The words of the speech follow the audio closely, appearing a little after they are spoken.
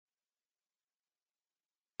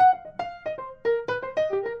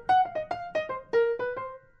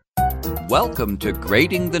Welcome to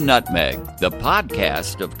Grating the Nutmeg, the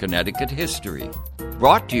podcast of Connecticut history.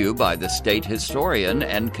 Brought to you by the State Historian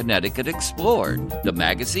and Connecticut Explored, the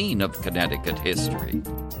magazine of Connecticut history.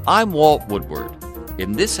 I'm Walt Woodward.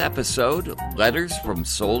 In this episode, letters from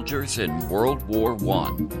soldiers in World War I.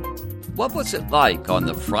 What was it like on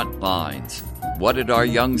the front lines? What did our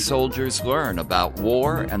young soldiers learn about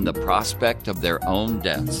war and the prospect of their own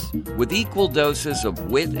deaths? With equal doses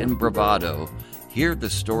of wit and bravado, hear the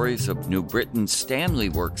stories of New Britain's Stanley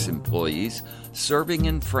Works employees serving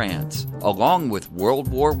in France, along with World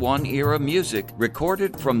War I era music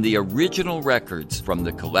recorded from the original records from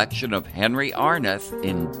the collection of Henry Arneth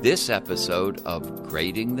in this episode of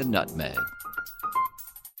Grating the Nutmeg.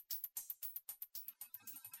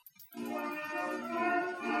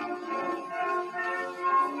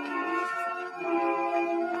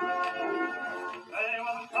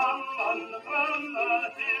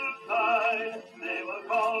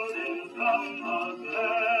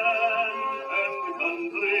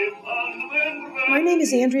 My name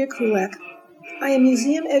is Andrea Kulak. I am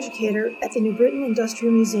museum educator at the New Britain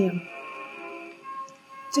Industrial Museum.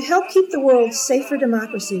 To help keep the world safe for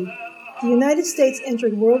democracy, the United States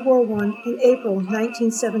entered World War I in April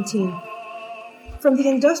 1917. From the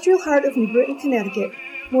industrial heart of New Britain, Connecticut,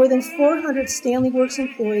 more than 400 Stanley Works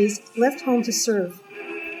employees left home to serve.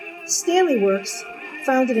 Stanley Works,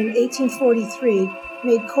 founded in 1843,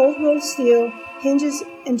 made cold-rolled steel, hinges,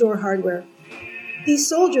 and door hardware. These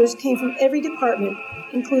soldiers came from every department,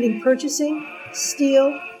 including purchasing,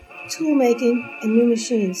 steel, tool-making, and new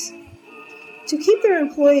machines. To keep their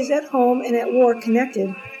employees at home and at war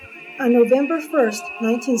connected, on November 1,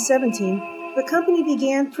 1917, the company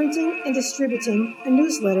began printing and distributing a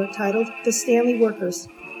newsletter titled The Stanley Workers.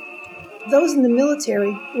 Those in the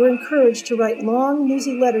military were encouraged to write long,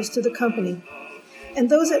 newsy letters to the company,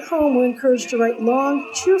 and those at home were encouraged to write long,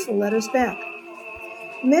 cheerful letters back.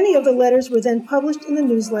 Many of the letters were then published in the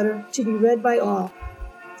newsletter to be read by all.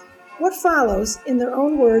 What follows, in their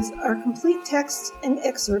own words, are complete texts and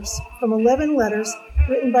excerpts from 11 letters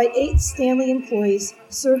written by 8 Stanley employees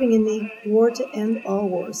serving in the War to End All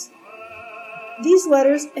Wars. These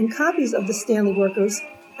letters and copies of the Stanley Workers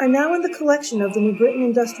are now in the collection of the New Britain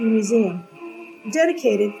Industrial Museum,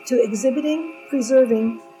 dedicated to exhibiting,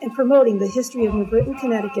 preserving, and promoting the history of New Britain,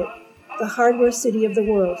 Connecticut, the hardware city of the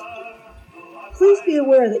world. Please be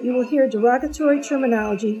aware that you will hear derogatory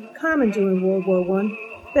terminology common during World War I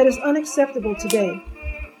that is unacceptable today.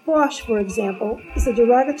 Bosch, for example, is a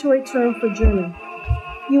derogatory term for German.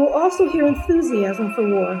 You will also hear enthusiasm for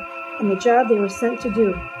war and the job they were sent to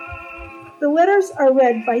do. The letters are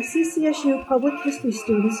read by CCSU public history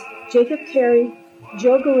students Jacob Carey,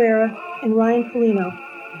 Joe Guerrera, and Ryan Polino.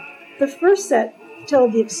 The first set tell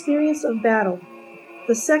of the experience of battle.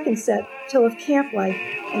 The second set tell of camp life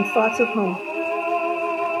and thoughts of home.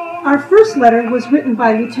 Our first letter was written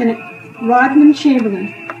by Lieutenant Rodman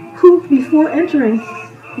Chamberlain, who, before entering,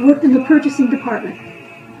 worked in the purchasing department.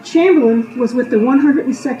 Chamberlain was with the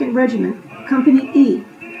 102nd Regiment, Company E,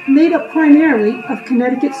 made up primarily of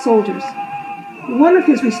Connecticut soldiers. One of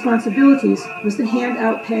his responsibilities was to hand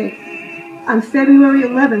out pay. On February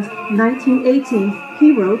 11, 1918,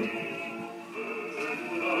 he wrote,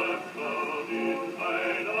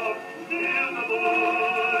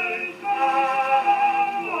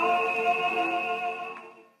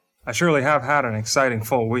 I surely have had an exciting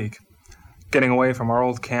full week. Getting away from our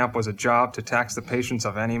old camp was a job to tax the patience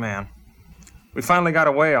of any man. We finally got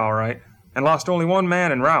away all right, and lost only one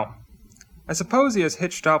man en route. I suppose he has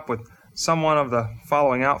hitched up with someone of the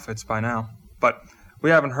following outfits by now, but we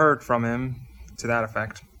haven't heard from him to that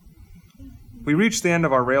effect. We reached the end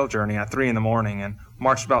of our rail journey at 3 a.m. and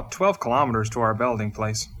marched about 12 kilometers to our building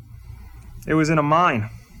place. It was in a mine,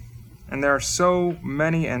 and there are so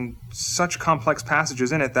many and such complex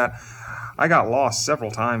passages in it that I got lost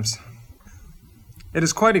several times. It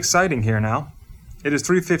is quite exciting here now. It is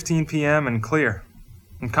 3:15 p.m. and clear,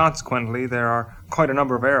 and consequently there are quite a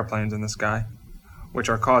number of airplanes in the sky, which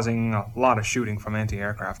are causing a lot of shooting from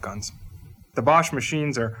anti-aircraft guns. The Bosch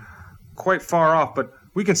machines are quite far off, but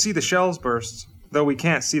we can see the shells burst, though we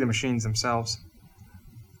can't see the machines themselves.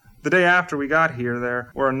 The day after we got here,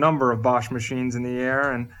 there were a number of Bosch machines in the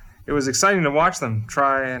air, and it was exciting to watch them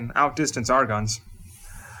try and outdistance our guns.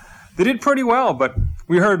 They did pretty well, but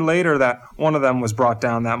we heard later that one of them was brought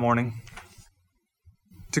down that morning.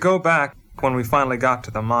 To go back, when we finally got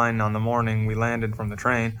to the mine on the morning we landed from the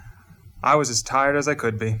train, I was as tired as I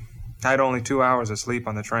could be. I had only 2 hours of sleep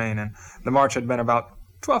on the train, and the march had been about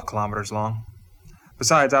 12 kilometers long.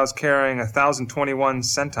 Besides, I was carrying 1,021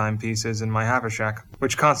 centime pieces in my haversack,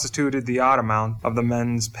 which constituted the odd amount of the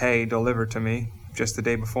men's pay delivered to me just the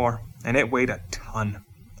day before, and it weighed a ton.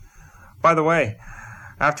 By the way,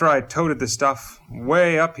 after I toted the stuff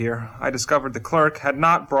way up here, I discovered the clerk had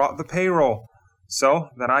not brought the payroll, so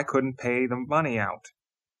that I couldn't pay the money out.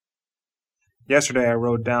 Yesterday I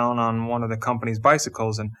rode down on one of the company's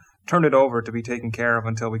bicycles and turned it over to be taken care of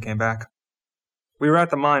until we came back. We were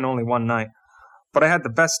at the mine only one night, but I had the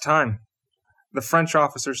best time. The French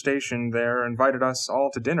officer stationed there invited us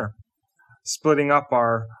all to dinner, splitting up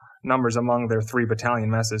our numbers among their 3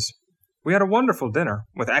 battalion messes. We had a wonderful dinner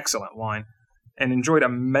with excellent wine, and enjoyed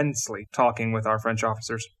immensely talking with our French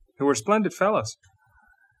officers, who were splendid fellows.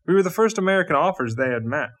 We were the first American officers they had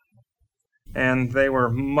met, and they were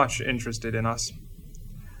much interested in us.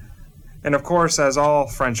 And of course, as all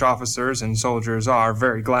French officers and soldiers are,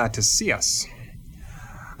 very glad to see us.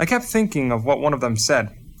 I kept thinking of what one of them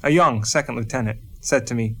said. A young second lieutenant said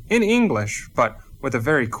to me, in English, but with a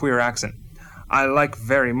very queer accent, "I like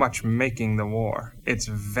very much making the war. It's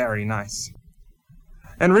very nice."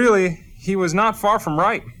 And really, he was not far from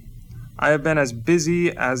right. I have been as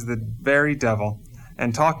busy as the very devil,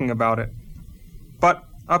 and talking about it. But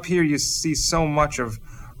up here you see so much of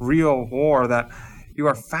real war that you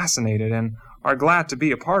are fascinated and are glad to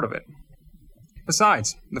be a part of it.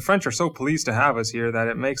 Besides, the French are so pleased to have us here that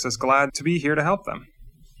it makes us glad to be here to help them.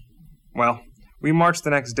 Well, we marched the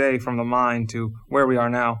next day from the mine to where we are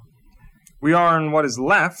now. We are in what is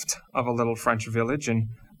left of a little French village in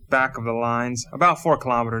back of the lines, about 4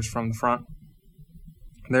 kilometers from the front.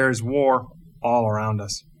 There is war all around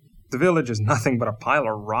us. The village is nothing but a pile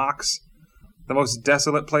of rocks, the most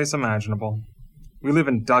desolate place imaginable. We live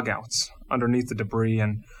in dugouts underneath the debris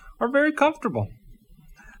and are very comfortable.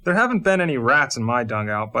 There haven't been any rats in my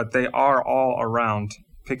dugout, but they are all around,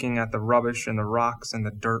 picking at the rubbish and the rocks and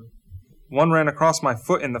the dirt. One ran across my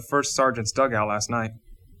foot in the first sergeant's dugout last night.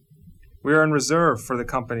 We are in reserve for the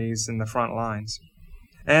companies in the front lines,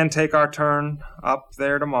 and take our turn up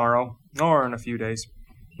there tomorrow, or in a few days.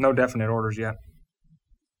 No definite orders yet.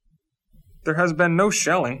 There has been no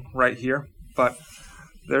shelling right here, but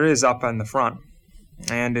there is up in the front,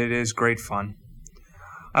 and it is great fun.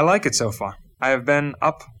 I like it so far. I have been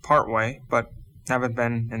up part way, but haven't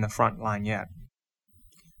been in the front line yet.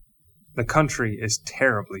 The country is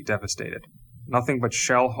terribly devastated. Nothing but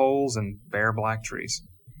shell holes and bare black trees.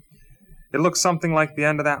 It looks something like the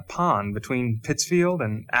end of that pond between Pittsfield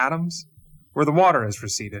and Adams, where the water has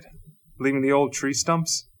receded, leaving the old tree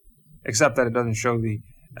stumps, except that it doesn't show the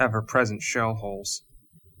ever-present shell holes.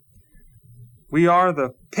 We are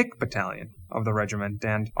the pick battalion of the regiment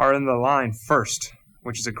and are in the line first,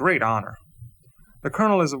 which is a great honor. The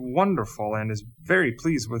colonel is wonderful and is very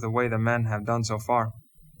pleased with the way the men have done so far.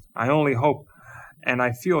 I only hope, and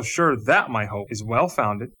I feel sure that my hope is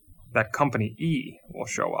well-founded, that Company E will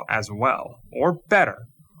show up as well, or better,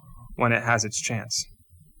 when it has its chance.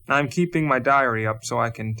 I'm keeping my diary up so I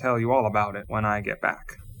can tell you all about it when I get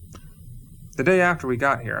back. The day after we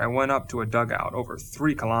got here, I went up to a dugout over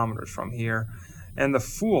 3 kilometers from here, and the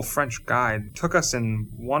fool French guide took us in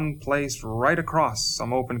one place right across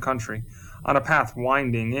some open country, on a path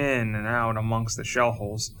winding in and out amongst the shell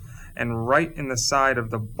holes, and right in the side of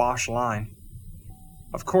the Boche line.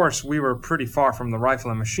 Of course, we were pretty far from the rifle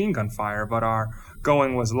and machine gun fire, but our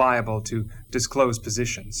going was liable to disclose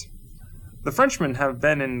positions. The Frenchmen have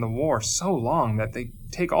been in the war so long that they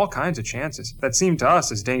take all kinds of chances that seem to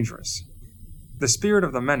us as dangerous. The spirit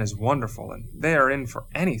of the men is wonderful, and they are in for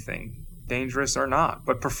anything, dangerous or not,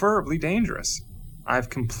 but preferably dangerous. I have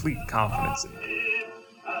complete confidence in them.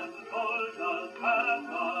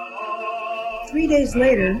 3 days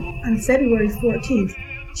later, on February 14th,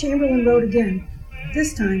 Chamberlain wrote again,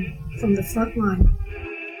 this time from the front line.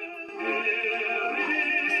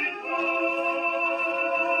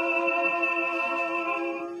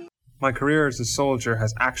 My career as a soldier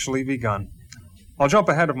has actually begun. I'll jump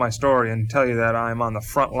ahead of my story and tell you that I am on the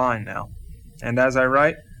front line now, and as I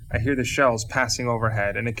write, I hear the shells passing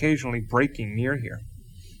overhead and occasionally breaking near here.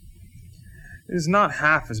 It is not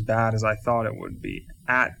half as bad as I thought it would be,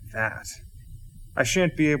 at that. I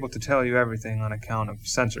shan't be able to tell you everything on account of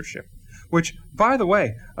censorship, which, by the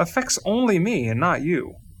way, affects only me and not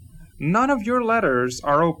you. None of your letters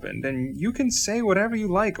are opened, and you can say whatever you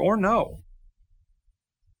like or no.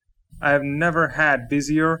 I have never had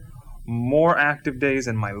busier, more active days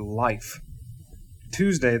in my life.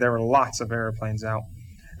 Tuesday there were lots of airplanes out,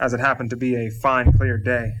 as it happened to be a fine, clear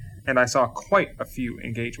day, and I saw quite a few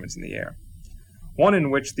engagements in the air. One in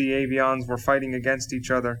which the avions were fighting against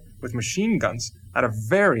each other with machine guns at a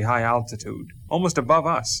very high altitude, almost above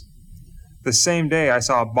us. The same day I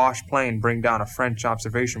saw a Boche plane bring down a French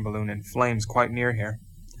observation balloon in flames quite near here.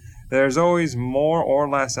 There's always more or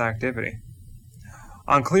less activity.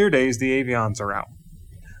 On clear days, the avions are out.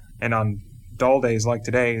 And on dull days like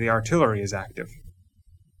today, the artillery is active.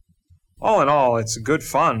 All in all, it's good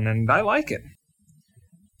fun, and I like it.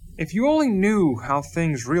 If you only knew how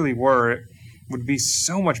things really were, it would be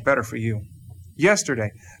so much better for you.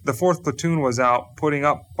 Yesterday, the 4th platoon was out putting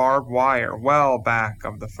up barbed wire well back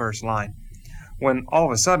of the first line, when all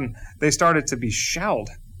of a sudden they started to be shelled.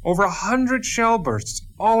 Over 100 shell bursts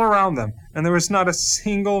all around them, and there was not a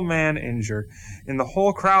single man injured in the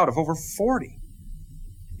whole crowd of over 40.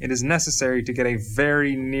 It is necessary to get a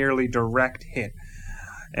very nearly direct hit,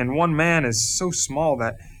 and one man is so small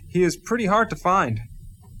that he is pretty hard to find.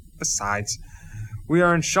 Besides, we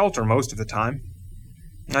are in shelter most of the time.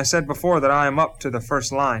 I said before that I am up to the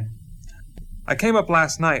first line. I came up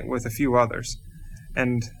last night with a few others,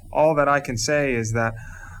 and all that I can say is that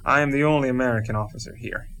I am the only American officer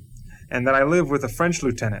here, and that I live with a French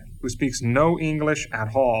lieutenant who speaks no English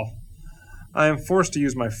at all. I am forced to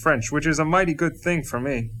use my French, which is a mighty good thing for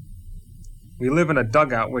me. We live in a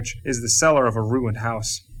dugout, which is the cellar of a ruined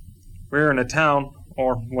house. We are in a town,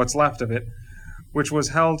 or what's left of it, which was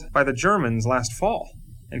held by the Germans last fall,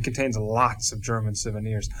 and contains lots of German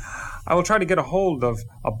souvenirs. I will try to get a hold of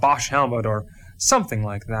a Bosch helmet or something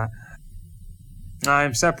like that. I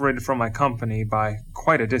am separated from my company by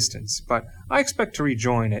quite a distance, but I expect to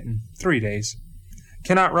rejoin it in 3 days.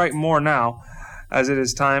 Cannot write more now, as it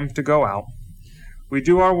is time to go out. We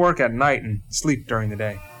do our work at night and sleep during the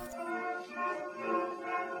day.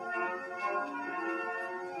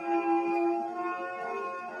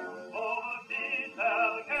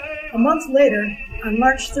 A month later, on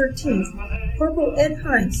March 13th, Corporal Ed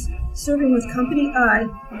Heinz, serving with Company I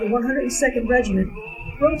of the 102nd Regiment,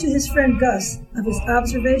 wrote to his friend Gus of his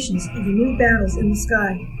observations of the new battles in the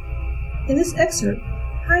sky. In this excerpt,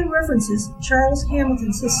 Heinz references Charles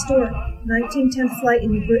Hamilton's historic 1910 flight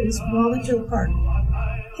in New Britain's Walnut Hill Park.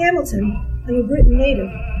 Hamilton, a New Britain native,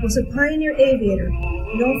 was a pioneer aviator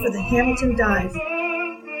known for the Hamilton dive.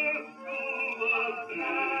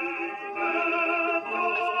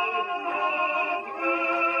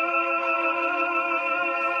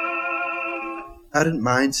 I didn't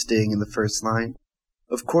mind staying in the first line.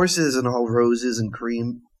 Of course it isn't all roses and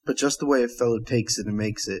cream, but just the way a fellow takes it and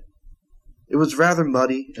makes it. It was rather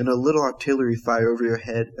muddy, and a little artillery fire over your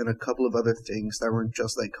head, and a couple of other things that weren't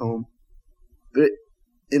just like home. But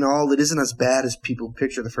in all, it isn't as bad as people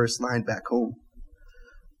picture the first line back home.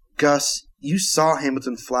 Gus, you saw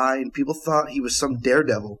Hamilton fly, and people thought he was some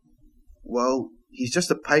daredevil. Well, he's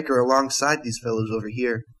just a piker alongside these fellows over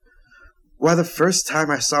here. Why, the first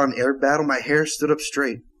time I saw an air battle, my hair stood up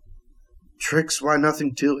straight. Tricks, why,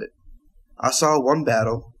 nothing to it. I saw one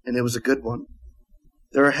battle, and it was a good one.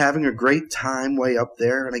 They were having a great time way up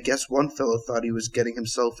there, and I guess one fellow thought he was getting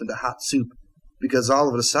himself into hot soup, because all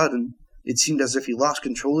of a sudden, it seemed as if he lost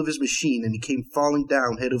control of his machine, and he came falling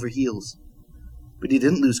down head over heels. But he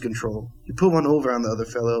didn't lose control. He put one over on the other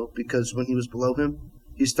fellow, because when he was below him,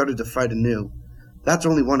 he started to fight anew. That's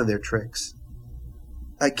only one of their tricks.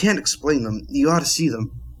 I can't explain them. You ought to see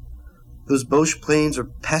them. Those Bosch planes are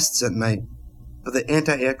pests at night, but the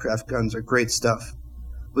anti-aircraft guns are great stuff,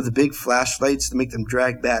 with the big flashlights to make them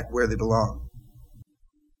drag back where they belong.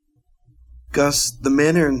 Gus, the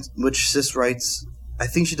manner in which Sis writes, I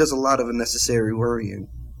think she does a lot of unnecessary worrying.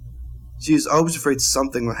 She is always afraid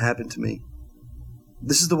something will happen to me.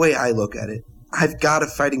 This is the way I look at it. I've got a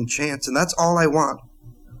fighting chance, and that's all I want.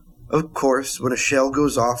 Of course, when a shell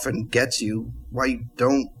goes off and gets you, why, you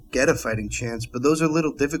don't get a fighting chance, but those are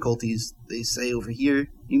little difficulties, they say over here,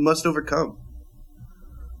 you must overcome.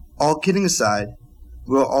 All kidding aside,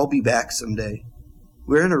 we'll all be back someday.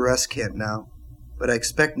 We're in a rest camp now, but I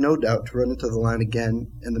expect no doubt to run into the line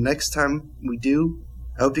again, and the next time we do,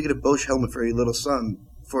 I hope to get a Bosch helmet for your little son,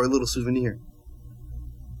 for a little souvenir.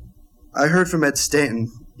 I heard from Ed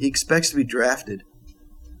Stanton, he expects to be drafted.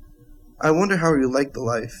 I wonder how he'll like the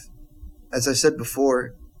life. As I said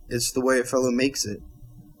before, it's the way a fellow makes it.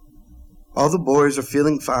 All the boys are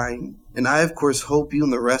feeling fine, and I of course hope you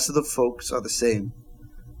and the rest of the folks are the same.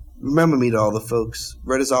 Remember me to all the folks.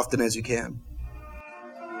 Write as often as you can.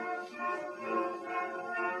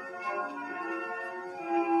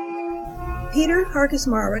 Peter Harkis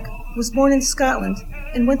Marwick was born in Scotland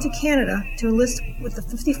and went to Canada to enlist with the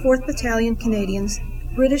 54th Battalion Canadians,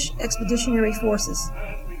 British Expeditionary Forces.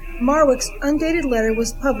 Marwick's undated letter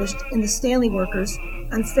was published in the Stanley Workers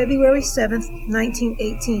on February 7,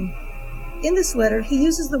 1918. In this letter, he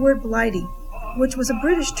uses the word blighty, which was a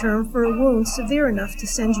British term for a wound severe enough to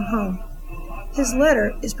send you home. His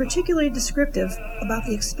letter is particularly descriptive about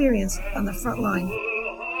the experience on the front line.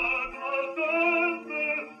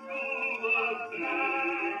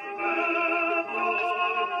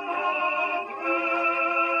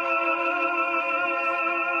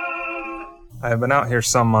 I have been out here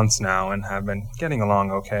some months now and have been getting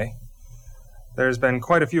along okay. There's been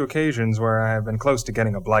quite a few occasions where I have been close to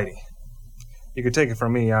getting a blighty. You could take it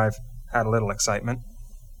from me, I've had a little excitement.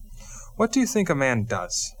 What do you think a man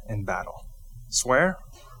does in battle? Swear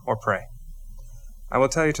or pray? I will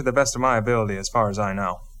tell you to the best of my ability as far as I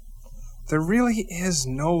know. There really is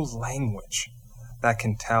no language that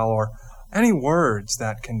can tell or any words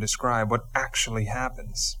that can describe what actually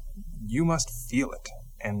happens. You must feel it,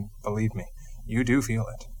 and believe me, you do feel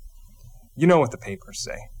it. You know what the papers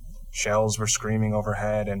say. Shells were screaming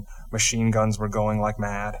overhead and machine guns were going like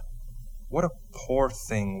mad. What a poor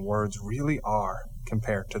thing words really are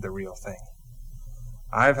compared to the real thing.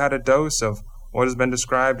 I've had a dose of what has been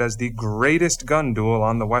described as the greatest gun duel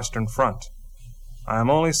on the Western Front. I am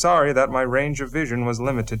only sorry that my range of vision was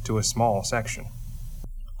limited to a small section.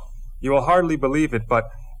 You will hardly believe it, but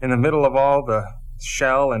in the middle of all the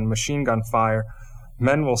shell and machine gun fire,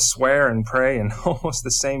 men will swear and pray in almost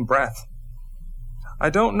the same breath. I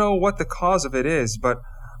don't know what the cause of it is, but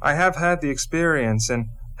I have had the experience and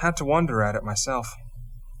had to wonder at it myself.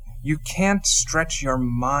 You can't stretch your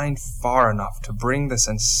mind far enough to bring the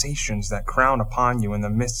sensations that crown upon you in the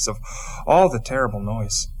midst of all the terrible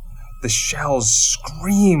noise. The shells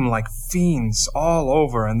scream like fiends all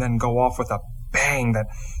over and then go off with a bang that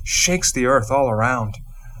shakes the earth all around.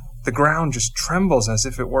 The ground just trembles as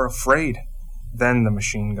if it were afraid. Then the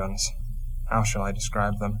machine guns. How shall I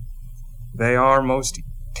describe them? They are most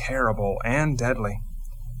terrible and deadly.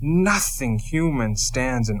 Nothing human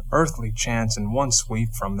stands an earthly chance in one sweep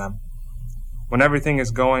from them. When everything is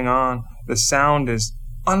going on, the sound is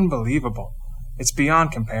unbelievable. It's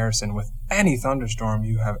beyond comparison with any thunderstorm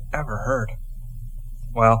you have ever heard.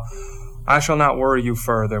 Well, I shall not worry you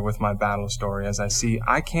further with my battle story, as I see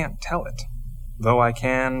I can't tell it, though I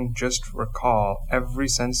can just recall every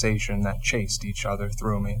sensation that chased each other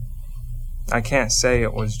through me. I can't say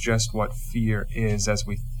it was just what fear is as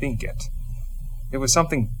we think it. It was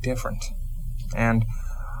something different, and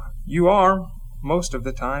you are, most of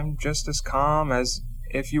the time, just as calm as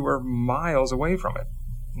if you were miles away from it.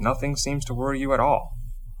 Nothing seems to worry you at all.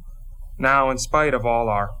 Now, in spite of all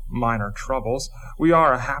our minor troubles, we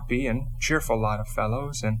are a happy and cheerful lot of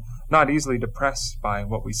fellows, and not easily depressed by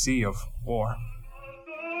what we see of war.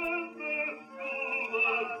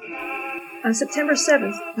 On September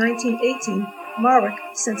 7th, 1918, Marwick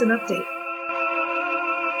sent an update.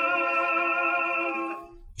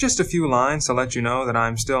 Just a few lines to let you know that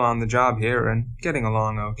I'm still on the job here and getting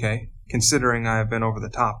along okay, considering I have been over the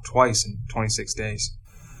top twice in 26 days,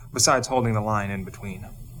 besides holding the line in between.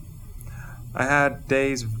 I had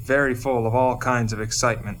days very full of all kinds of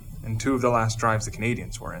excitement, and 2 of the last drives the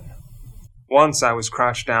Canadians were in. Once I was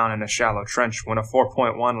crouched down in a shallow trench when a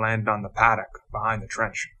 4.1 landed on the paddock behind the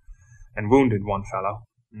trench, and wounded one fellow,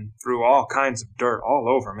 and threw all kinds of dirt all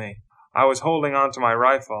over me. I was holding onto my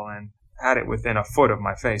rifle and had it within a foot of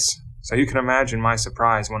my face, so you can imagine my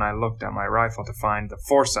surprise when I looked at my rifle to find the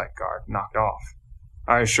foresight guard knocked off.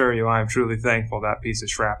 I assure you I am truly thankful that piece of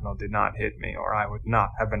shrapnel did not hit me, or I would not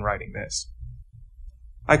have been writing this.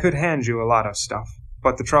 I could hand you a lot of stuff,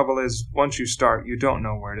 but the trouble is, once you start, you don't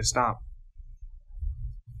know where to stop.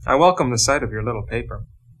 I welcome the sight of your little paper.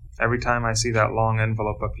 Every time I see that long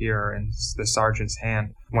envelope appear in the sergeant's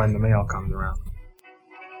hand when the mail comes around.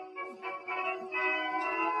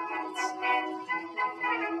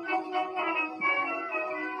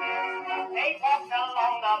 They talked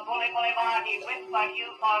along the bully bar, he whispered you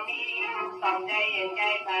for me. Someday in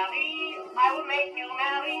gay Paris, I will make you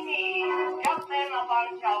marry me. Just then a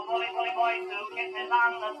bunch of bully boys threw kisses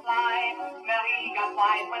on the sly. Mary got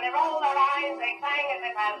wise when they rolled their eyes, they sang as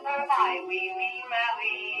they passed her by. Wee wee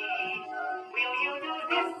Mary, will you do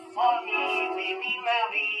this for me? Wee wee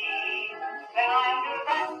Mary, then I'll do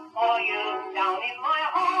that for you. Down in my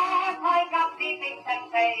heart I got the big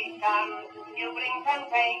temptation. You bring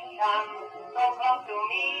temptation so close to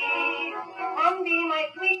me. Come be my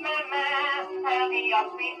sweet mama, I'll be your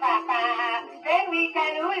sweet papa. Then we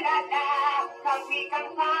can ooh-la-la, come we can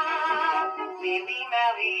start. We'll be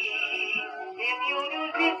married. If you do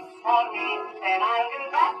this for me, then I'll do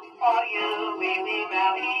that for you. We'll be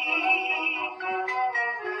married.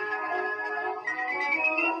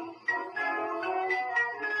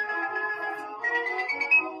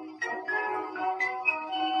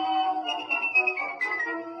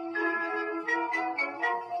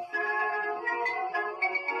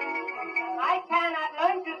 I cannot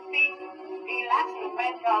learn to speak the Latin,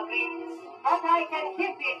 French, or Greek, but I can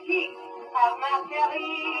kiss the cheek of my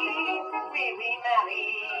Cherie. We be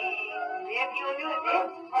married. If you do this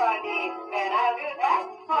for me, then I'll do that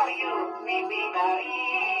for you. We be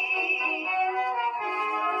married.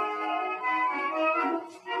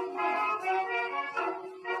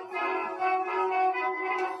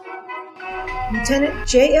 Lieutenant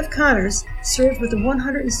J.F. Connors served with the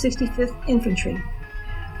 165th Infantry.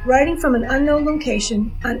 Writing from an unknown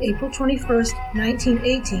location on April 21,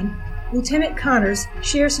 1918, Lieutenant Connors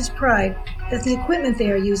shares his pride that the equipment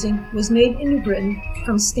they are using was made in New Britain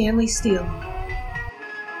from Stanley steel.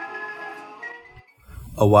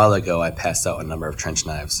 A while ago, I passed out a number of trench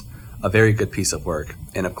knives. A very good piece of work,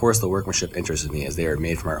 and of course the workmanship interested me as they are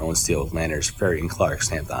made from our own steel with Landers, Ferry, and Clark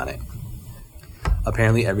stamped on it.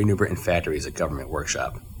 Apparently every New Britain factory is a government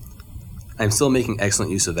workshop. I am still making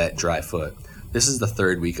excellent use of that dry foot. This is the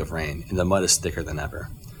third week of rain, and the mud is thicker than ever.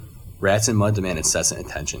 Rats and mud demand incessant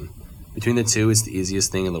attention. Between the two, it's the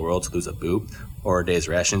easiest thing in the world to lose a boot, or a day's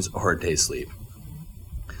rations, or a day's sleep.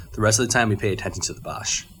 The rest of the time we pay attention to the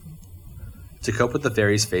Boche. To cope with the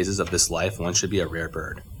various phases of this life, one should be a rare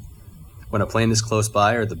bird. When a plane is close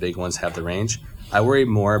by or the big ones have the range, I worry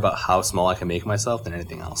more about how small I can make myself than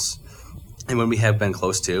anything else. And when we have been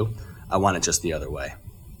close to, I want it just the other way.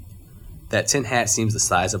 That tin hat seems the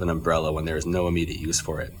size of an umbrella when there is no immediate use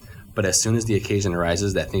for it, but as soon as the occasion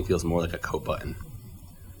arises, that thing feels more like a coat button.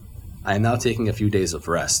 I am now taking a few days of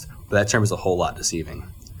rest, but that term is a whole lot deceiving.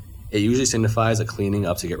 It usually signifies a cleaning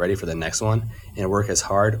up to get ready for the next one, and work as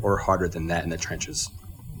hard or harder than that in the trenches.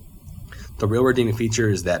 The real redeeming feature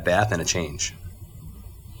is that bath and a change.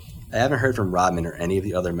 I haven't heard from Rodman or any of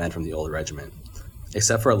the other men from the old regiment,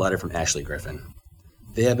 except for a letter from Ashley Griffin.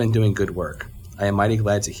 They have been doing good work. I am mighty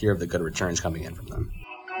glad to hear of the good returns coming in from them.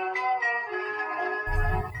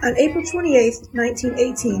 On April 28,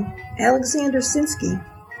 1918, Alexander Sinsky,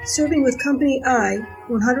 serving with Company I,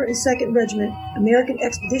 102nd Regiment, American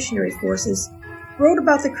Expeditionary Forces, wrote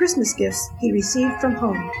about the Christmas gifts he received from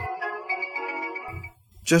home.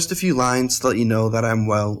 Just a few lines to let you know that I'm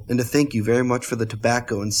well, and to thank you very much for the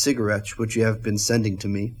tobacco and cigarettes which you have been sending to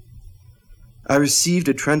me. I received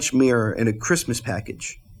a trench mirror and a Christmas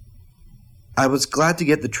package. I was glad to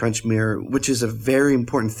get the trench mirror, which is a very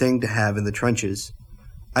important thing to have in the trenches.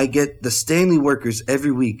 I get the Stanley workers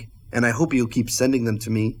every week, and I hope you'll keep sending them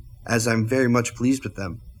to me, as I'm very much pleased with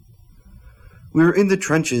them. We were in the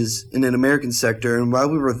trenches in an American sector, and while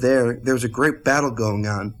we were there was a great battle going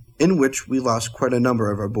on, in which we lost quite a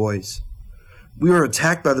number of our boys. We were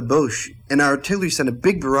attacked by the Boche, and our artillery sent a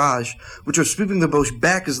big barrage, which was sweeping the Boche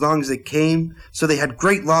back as long as they came, so they had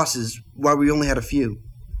great losses, while we only had a few.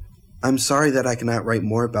 I'm sorry that I cannot write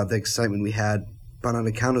more about the excitement we had, but on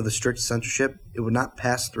account of the strict censorship, it would not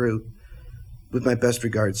pass through. With my best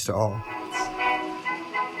regards to all.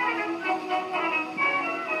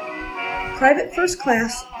 Private First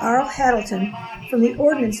Class Arl Haddleton from the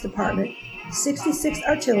Ordnance Department, 66th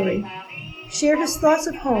Artillery, shared his thoughts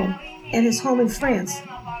of home and his home in France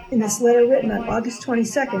in this letter written on August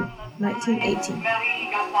 22, 1918.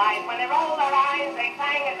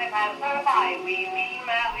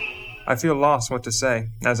 I feel lost what to say,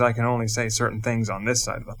 as I can only say certain things on this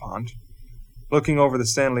side of the pond. Looking over the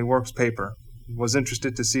Stanley Works paper, was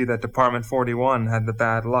interested to see that Department 41 had the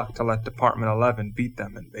bad luck to let Department 11 beat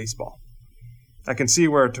them in baseball. I can see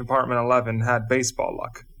where Department 11 had baseball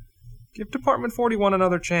luck. Give Department 41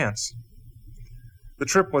 another chance. The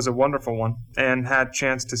trip was a wonderful one, and had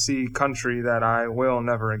chance to see country that I will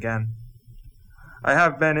never again. I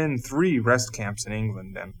have been in 3 rest camps in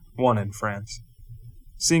England and 1 in France.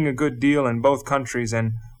 Seeing a good deal in both countries,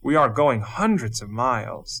 and we are going hundreds of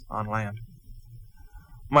miles on land.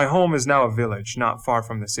 My home is now a village not far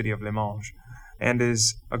from the city of Limoges, and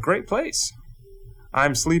is a great place. I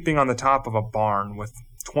am sleeping on the top of a barn with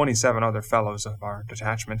 27 other fellows of our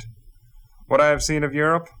detachment. What I have seen of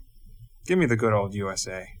Europe? Give me the good old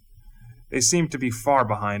USA. They seem to be far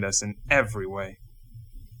behind us in every way.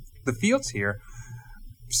 The fields here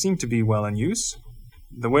seem to be well in use.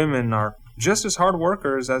 The women are just as hard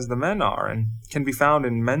workers as the men are, and can be found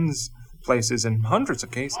in men's places in hundreds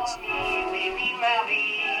of cases.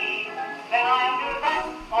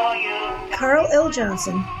 Carl L.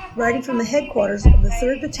 Johnson, writing from the headquarters of the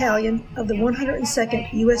 3rd Battalion of the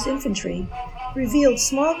 102nd U.S. Infantry, revealed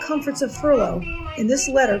small comforts of furlough in this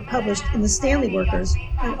letter published in the Stanley Workers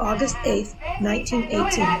on August 8,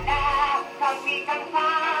 1918.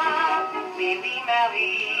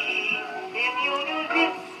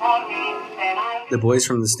 The boys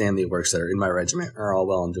from the Stanley Works that are in my regiment are all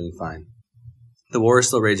well and doing fine. The war is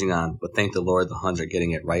still raging on, but thank the Lord the Huns are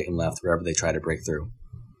getting it right and left wherever they try to break through.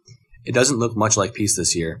 It doesn't look much like peace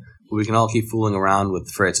this year, but we can all keep fooling around with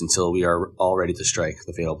Fritz until we are all ready to strike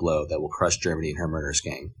the fatal blow that will crush Germany and her murderous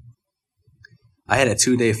gang. I had a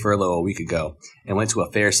 2-day furlough a week ago and went to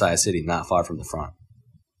a fair-sized city not far from the front.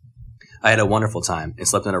 I had a wonderful time and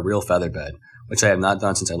slept in a real feather bed, which I have not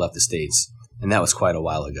done since I left the States, and that was quite a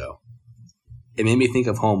while ago. It made me think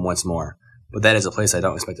of home once more, but that is a place I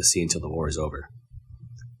don't expect to see until the war is over.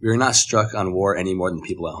 We are not struck on war any more than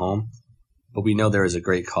people at home, but we know there is a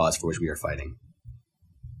great cause for which we are fighting.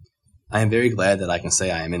 I am very glad that I can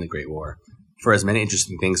say I am in the Great War, for as many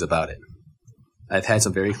interesting things about it. I have had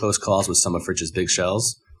some very close calls with some of Fritch's big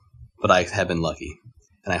shells, but I have been lucky,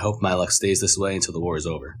 and I hope my luck stays this way until the war is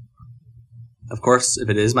over. Of course, if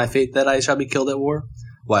it is my fate that I shall be killed at war,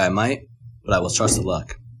 why I might, but I will trust the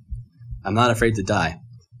luck. I'm not afraid to die,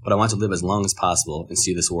 but I want to live as long as possible and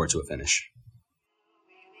see this war to a finish.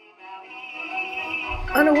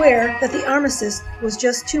 Unaware that the armistice was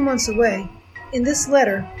just 2 months away, in this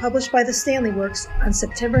letter, published by the Stanley Works on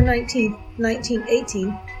September 19,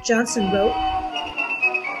 1918, Johnson wrote,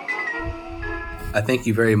 I thank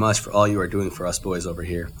you very much for all you are doing for us boys over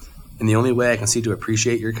here, and the only way I can see to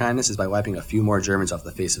appreciate your kindness is by wiping a few more Germans off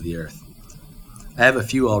the face of the earth. I have a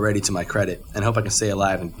few already to my credit, and hope I can stay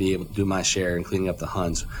alive and be able to do my share in cleaning up the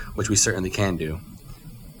Huns, which we certainly can do.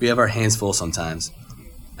 We have our hands full sometimes.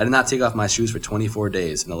 I did not take off my shoes for 24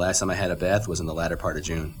 days, and the last time I had a bath was in the latter part of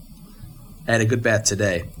June. I had a good bath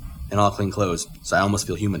today, and all clean clothes, so I almost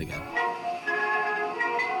feel human again.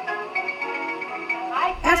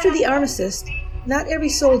 After the armistice, not every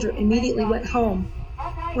soldier immediately went home.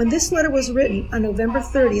 When this letter was written on November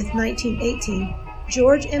 30th, 1918,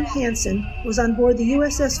 George M. Hansen was on board the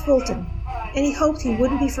USS Fulton, and he hoped he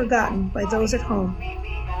wouldn't be forgotten by those at home.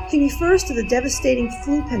 He refers to the devastating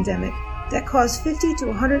flu pandemic that caused 50 to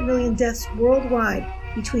 100 million deaths worldwide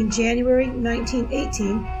between January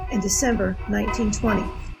 1918 and December 1920.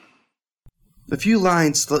 A few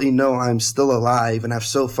lines to let you know I'm still alive and have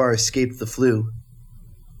so far escaped the flu.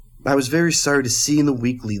 I was very sorry to see in the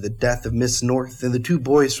weekly the death of Miss North and the 2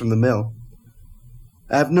 boys from the mill.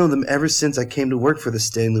 I have known them ever since I came to work for the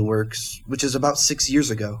Stanley Works, which is about 6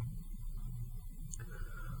 years ago.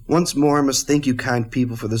 Once more, I must thank you kind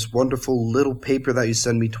people for this wonderful little paper that you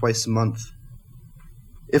send me twice a month.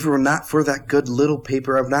 If it were not for that good little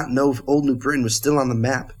paper, I would not know if old New Britain was still on the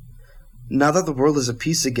map. Now that the world is at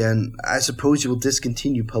peace again, I suppose you will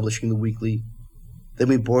discontinue publishing the weekly. Then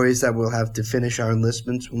we boys that will have to finish our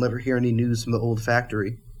enlistments will never hear any news from the old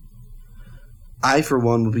factory. I, for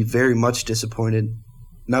one, will be very much disappointed.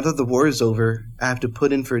 Now that the war is over, I have to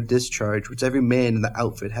put in for a discharge, which every man in the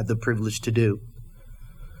outfit had the privilege to do.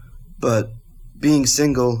 But, being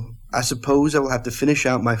single, I suppose I will have to finish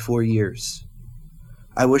out my 4 years.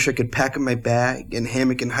 I wish I could pack up my bag and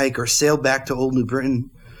hammock and hike or sail back to old New Britain,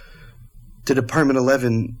 to Department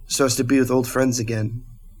 11, so as to be with old friends again.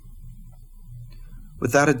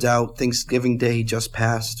 Without a doubt, Thanksgiving Day just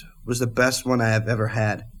passed was the best one I have ever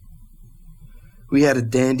had. We had a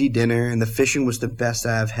dandy dinner, and the fishing was the best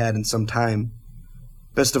I have had in some time.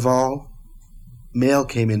 Best of all, mail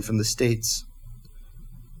came in from the States.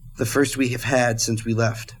 The first we have had since we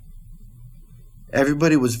left.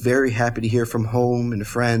 Everybody was very happy to hear from home and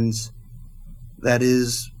friends. That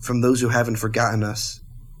is, from those who haven't forgotten us.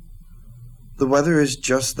 The weather is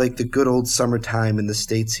just like the good old summertime in the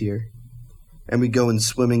States here, and we go in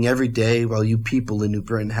swimming every day while you people in New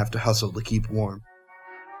Britain have to hustle to keep warm.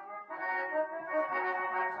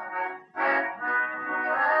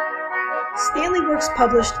 Stanley Works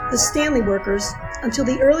published The Stanley Workers until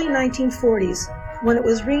the early 1940s, when it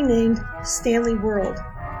was renamed Stanley World.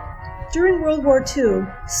 During World War II,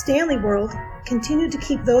 Stanley World continued to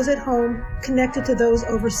keep those at home connected to those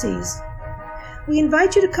overseas. We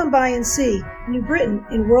invite you to come by and see New Britain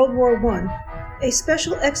in World War I, a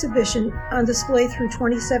special exhibition on display through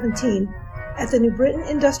 2017 at the New Britain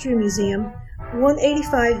Industrial Museum,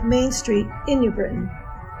 185 Main Street in New Britain.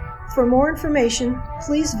 For more information,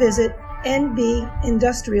 please visit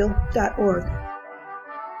nbindustrial.org.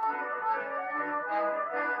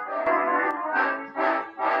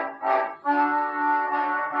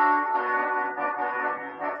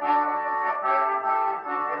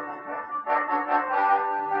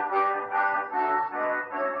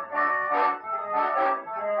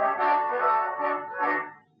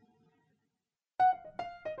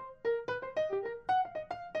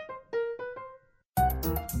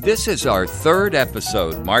 This is our 3rd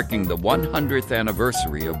episode marking the 100th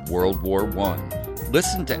anniversary of World War I.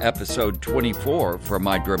 Listen to episode 24 for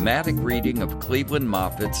my dramatic reading of Cleveland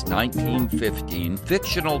Moffat's 1915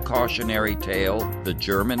 fictional cautionary tale, The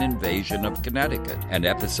German Invasion of Connecticut, and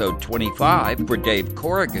episode 25 for Dave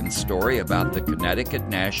Corrigan's story about the Connecticut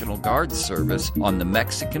National Guard service on the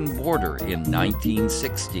Mexican border in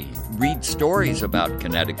 1916. Read stories about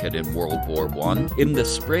Connecticut in World War I in the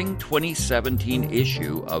spring 2017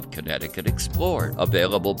 issue of Connecticut Explored,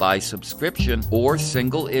 available by subscription or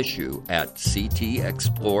single issue at CT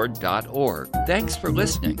connecticuthistoryexplored.org. Thanks for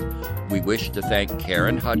listening. We wish to thank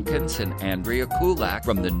Karen Hudkins and Andrea Kulak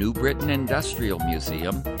from the New Britain Industrial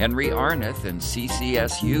Museum, Henry Arneth and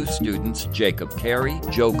CCSU students Jacob Carey,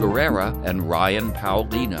 Joe Guerrera, and Ryan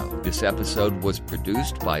Paulino. This episode was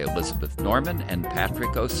produced by Elizabeth Norman and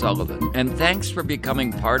Patrick O'Sullivan. And thanks for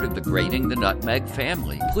becoming part of the Grating the Nutmeg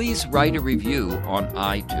family. Please write a review on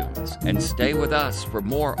iTunes and stay with us for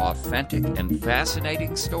more authentic and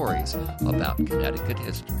fascinating stories about Connecticut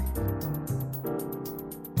history.